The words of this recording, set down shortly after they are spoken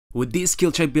With this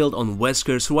skill check build on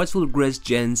Wesker, survives will regress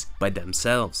gens by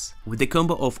themselves. With the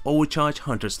combo of Overcharge,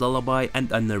 Huntress Lullaby and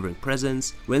Unnerving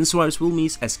Presence, when survives will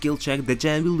miss a skill check, the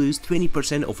gen will lose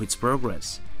 20% of its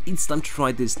progress. It's time to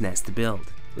try this nasty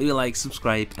build. Leave a like,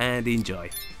 subscribe and enjoy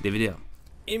the video.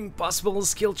 Impossible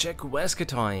skill check Wesker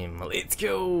time, let's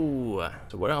go!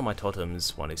 So where are my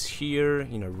totems? One is here,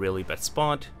 in a really bad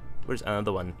spot. Where's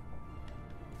another one?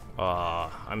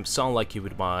 I'm so unlucky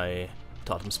with my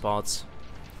totem spots.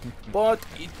 But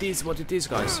it is what it is,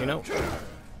 guys, you know?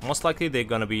 Most likely they're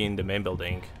gonna be in the main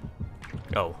building.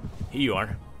 Oh, here you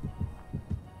are.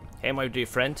 Hey, my dear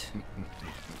friend.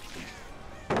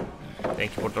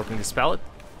 Thank you for dropping this pallet.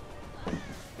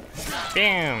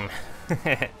 Bam!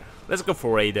 Let's go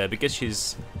for Ada, because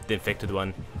she's the infected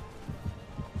one.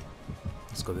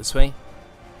 Let's go this way.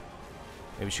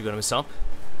 Maybe she's gonna mess up.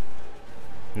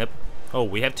 Nope. Oh,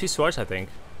 we have two swords, I think.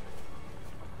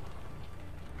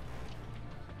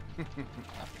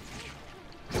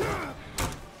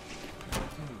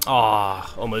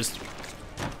 Ah, almost.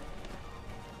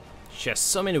 She has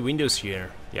so many windows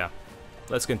here. Yeah.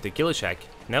 Let's go into Killer Shack.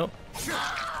 No?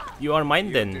 You are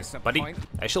mine then, buddy.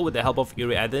 Actually, with the help of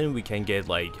Eerie Add-in, we can get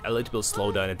like a little bit of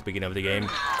slowdown at the beginning of the game.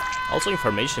 Also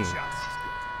information.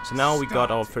 So now we got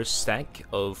our first stack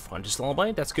of Huntress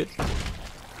Lullaby. That's good.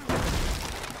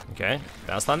 Okay,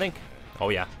 bounce landing. Oh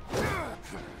yeah.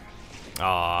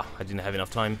 Ah, I didn't have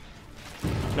enough time.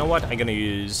 You know what? I'm gonna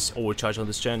use Overcharge on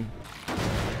this gen.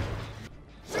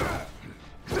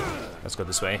 Let's go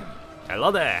this way.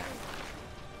 Hello there.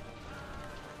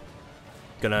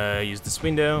 Gonna use this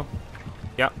window.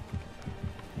 Yeah.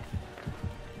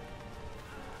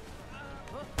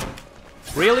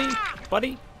 Really,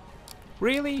 buddy?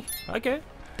 Really? Okay.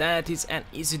 That is an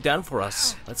easy done for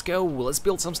us. Let's go. Let's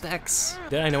build some stacks.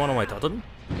 Did I know one of my totem?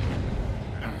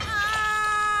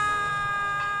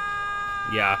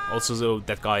 Yeah, also though,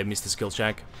 that guy missed the skill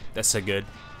check. That's so good.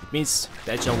 It means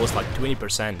that gen was like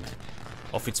 20%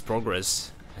 of its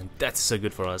progress. And that's so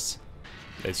good for us.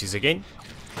 Let's use again.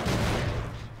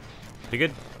 Pretty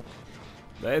good.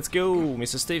 Let's go,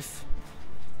 Mr. Steve.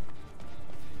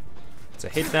 It's a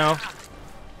hit now.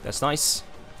 That's nice.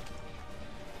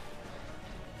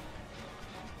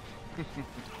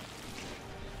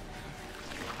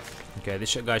 Okay,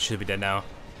 this guy should be dead now.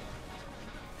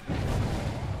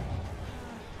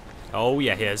 Oh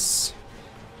yeah, he is.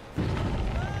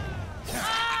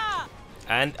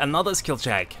 And another skill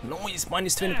check. Noise,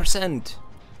 minus 20%.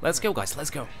 Let's go, guys, let's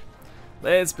go.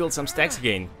 Let's build some stacks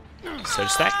again. Search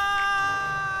stack.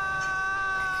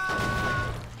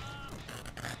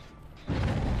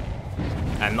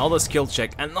 Another skill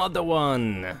check, another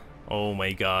one. Oh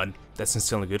my god, that's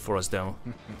instantly good for us though.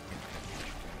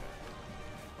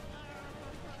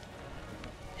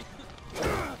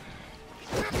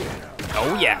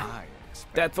 Oh yeah.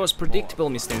 That was predictable,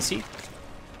 Miss Nancy.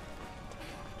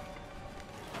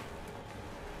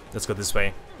 Let's go this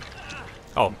way.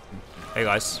 Oh, hey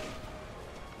guys.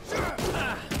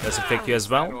 Let's affect you as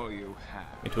well.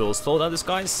 It will slow down these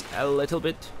guys a little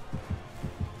bit.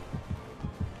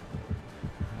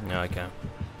 Yeah, okay.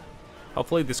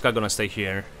 Hopefully this guy gonna stay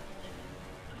here.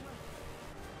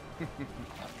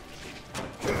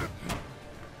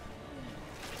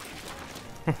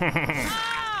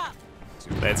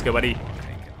 Let's go, buddy.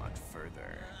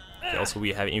 Okay, also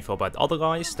we have info about other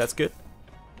guys, that's good.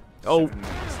 Oh,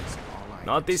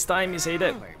 not this time, you say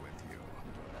that.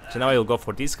 So now I'll go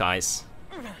for these guys.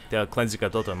 They're cleansing a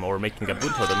totem or making a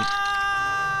boot totem.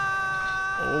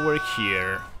 Over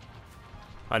here.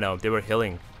 I know, they were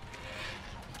healing.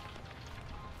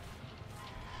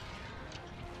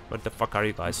 What the fuck are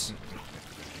you guys?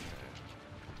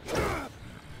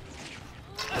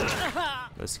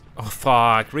 Oh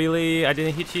fuck, really? I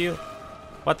didn't hit you?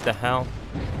 What the hell?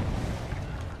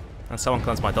 And someone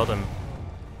cleansed my totem.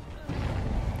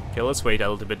 Okay, let's wait a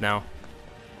little bit now.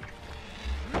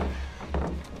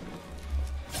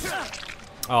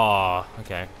 Oh,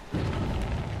 okay.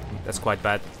 That's quite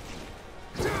bad.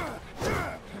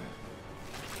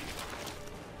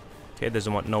 Okay, there's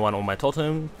no one on my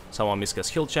totem. Someone missed a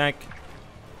skill check.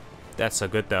 That's so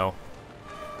good though.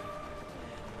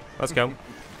 Let's go.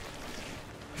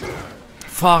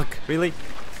 Fuck, really?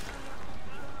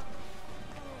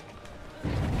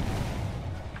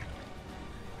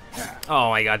 Oh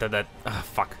my god, that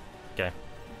fuck. Okay.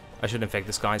 I should infect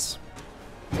these guys.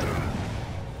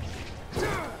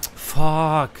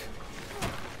 Fuck.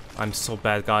 I'm so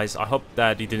bad, guys. I hope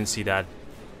that you didn't see that.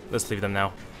 Let's leave them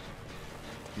now.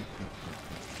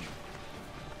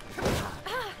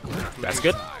 That's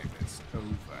good.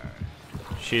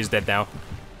 She's dead now.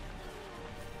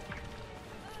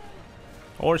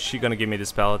 Or is she gonna give me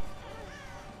this pallet?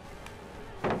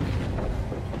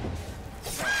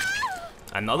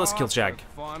 Another skill check.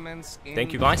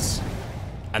 Thank you guys.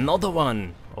 Another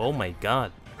one. Oh my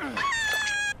god.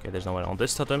 Okay, there's no one on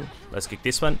this totem. Let's kick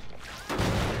this one.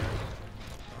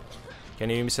 Can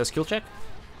you miss a skill check?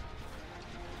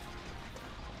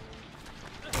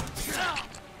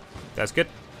 That's good.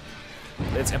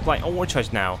 Let's apply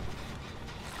Overcharge now.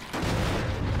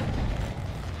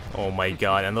 Oh my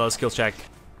god, another skill check.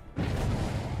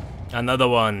 Another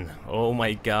one. Oh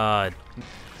my god.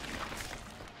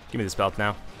 Give me this belt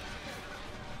now.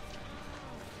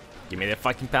 Give me the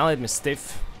fucking pallet, Miss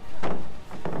Stiff.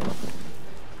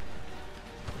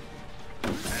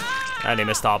 And he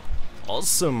messed up.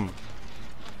 Awesome.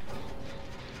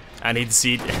 I need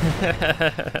seed.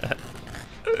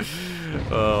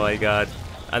 Oh my god.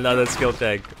 Another skill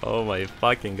check. Oh my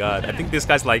fucking god. I think this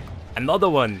guy's like another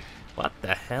one. What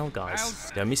the hell,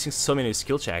 guys? They're missing so many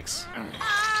skill checks.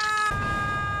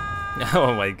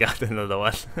 Oh my god, another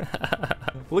one.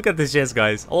 Look at this chance,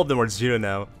 guys. All of them are 0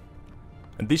 now.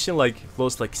 Addition like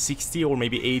close like 60 or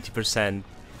maybe 80%.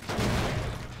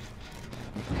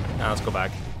 Now let's go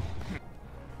back.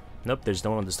 Nope, there's no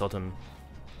one on this totem.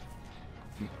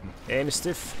 Hey, Miss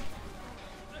Stiff.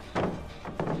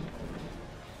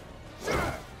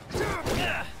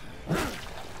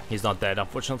 He's not dead,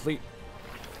 unfortunately.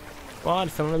 But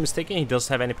if I'm not mistaken, he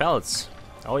doesn't have any pallets.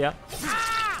 Oh yeah.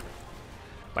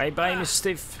 Bye bye, Miss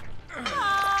Stiff.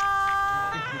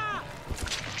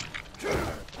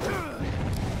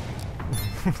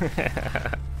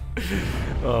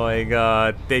 Oh my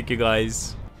god, thank you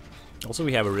guys. Also,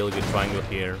 we have a really good triangle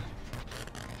here.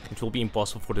 It will be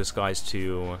impossible for these guys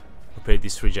to repair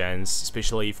these 3 gens,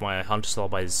 especially if my Huntress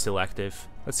Lullaby is still active.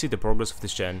 Let's see the progress of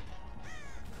this gen.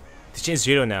 This gen is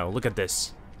 0 now, look at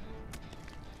this.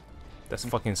 That's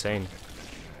fucking insane.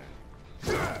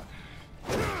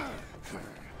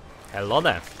 Hello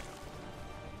there.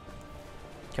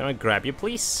 Can I grab you,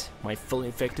 please? My fully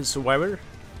infected survivor?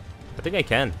 I think I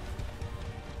can.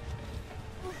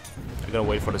 I'm gonna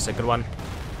wait for the second one.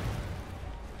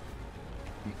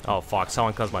 Oh fuck,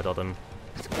 someone caused my totem.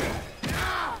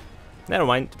 Never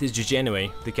mind, it is GG anyway,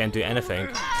 they can't do anything.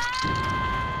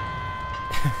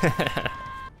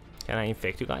 Can I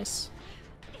infect you guys?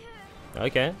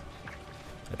 Okay.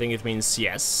 I think it means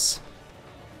yes.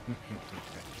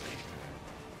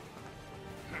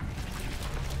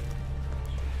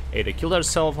 Ada killed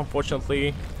herself,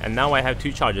 unfortunately, and now I have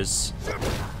 2 charges.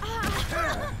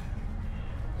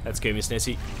 Let's go, Miss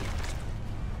Nessie.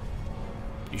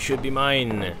 You should be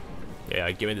mine. Yeah,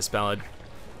 give me this ballad.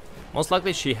 Most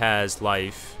likely she has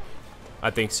life. I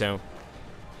think so.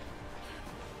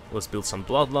 Let's build some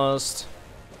bloodlust.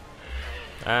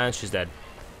 And she's dead.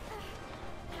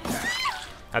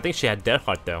 I think she had Death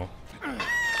Heart though.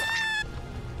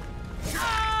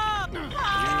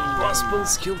 Possible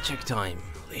skill check time.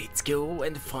 Let's go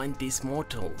and find these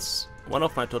mortals. One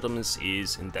of my totems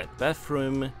is in that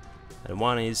bathroom, and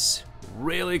one is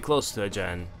really close to a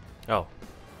gen. Oh.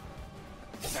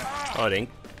 Oh, dang.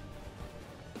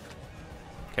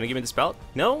 Can you give me this belt?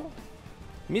 No?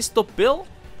 Mr. Bill?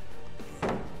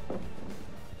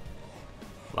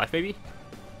 Life, maybe?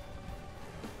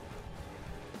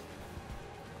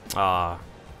 Ah,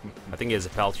 I think he has a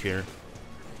pelt here.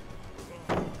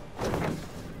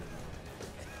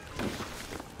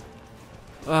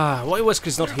 Why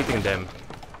Wesker's not hitting them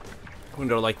when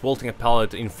they're like vaulting a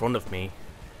pallet in front of me?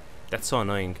 That's so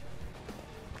annoying.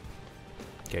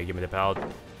 Okay, give me the pallet.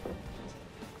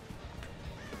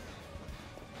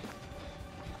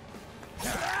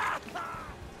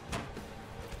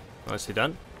 Nicely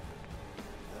done.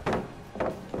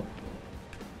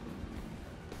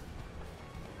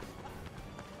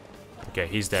 Okay,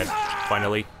 he's dead,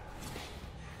 finally.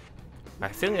 I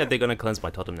think that they're gonna cleanse my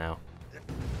totem now.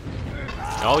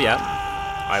 Oh yeah,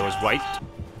 I was right.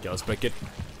 Okay, let's break it.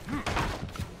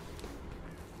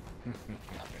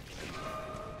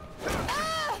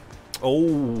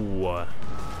 Oh,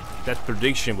 that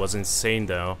prediction was insane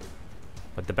though.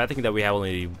 But the bad thing that we have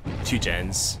only 2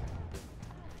 gens.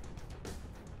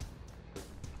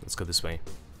 Let's go this way.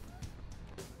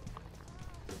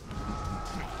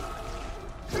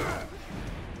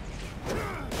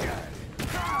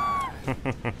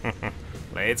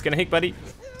 It's gonna hit, buddy.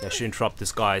 I should interrupt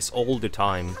these guys all the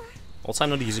time. Also,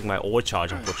 I'm not using my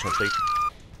Overcharge, unfortunately.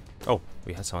 Oh,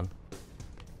 we had someone.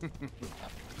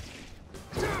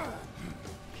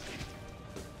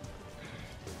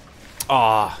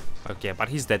 Ah, oh, okay, but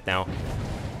he's dead now.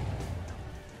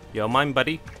 You're mine,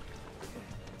 buddy.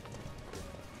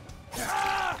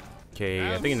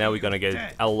 Okay, I think now we're gonna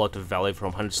get a lot of value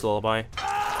from Huntress Lullaby.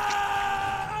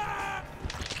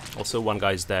 Also, one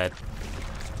guy is dead.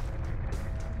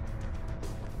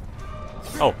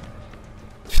 Oh.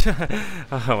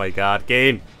 Oh my god,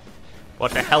 game.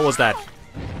 What the hell was that?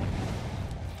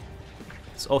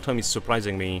 This autumn is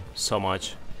surprising me so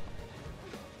much.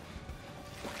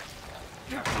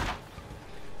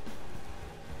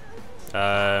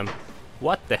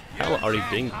 What the hell are you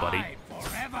doing, buddy?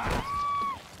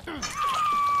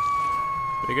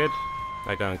 Pretty good.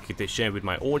 I'm gonna keep this chain with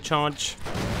my Overcharge.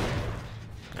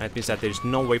 And it means that there's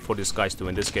no way for these guys to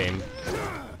win this game.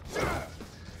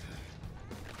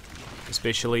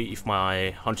 Especially if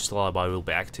my Huntress Lullaby will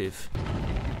be active.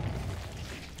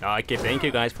 Okay, thank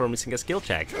you guys for missing a skill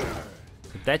check.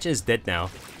 That is dead now.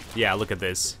 Yeah, look at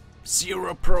this.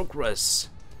 0 progress.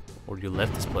 Or you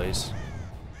left this place.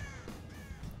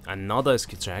 Another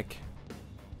skill check.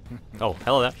 Oh,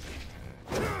 hello there.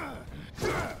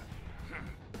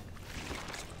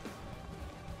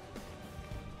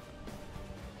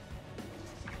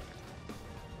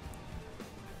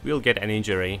 We'll get an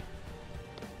injury.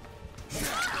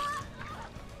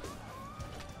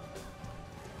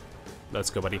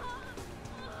 Let's go, buddy.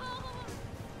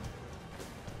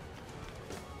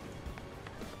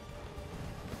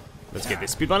 Let's get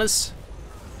this speed bonus.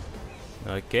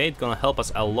 Okay, it's gonna help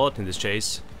us a lot in this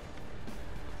chase.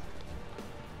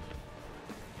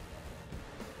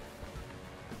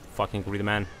 Fucking greedy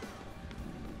man.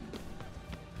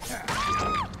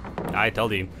 I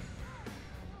told you.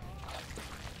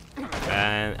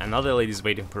 And another lady's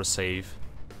waiting for a save.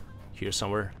 Here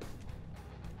somewhere.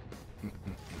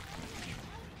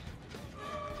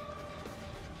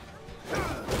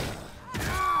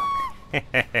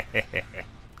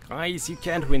 Guys, you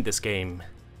can't win this game.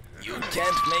 You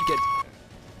can't make it.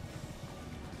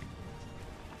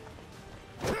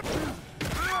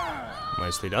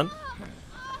 Nicely done.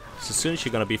 So soon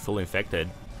she's gonna be full infected.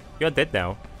 You're dead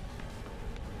now.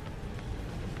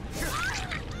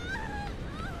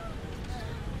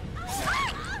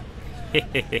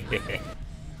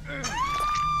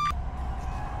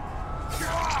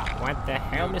 What the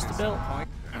hell, Mr. Bill?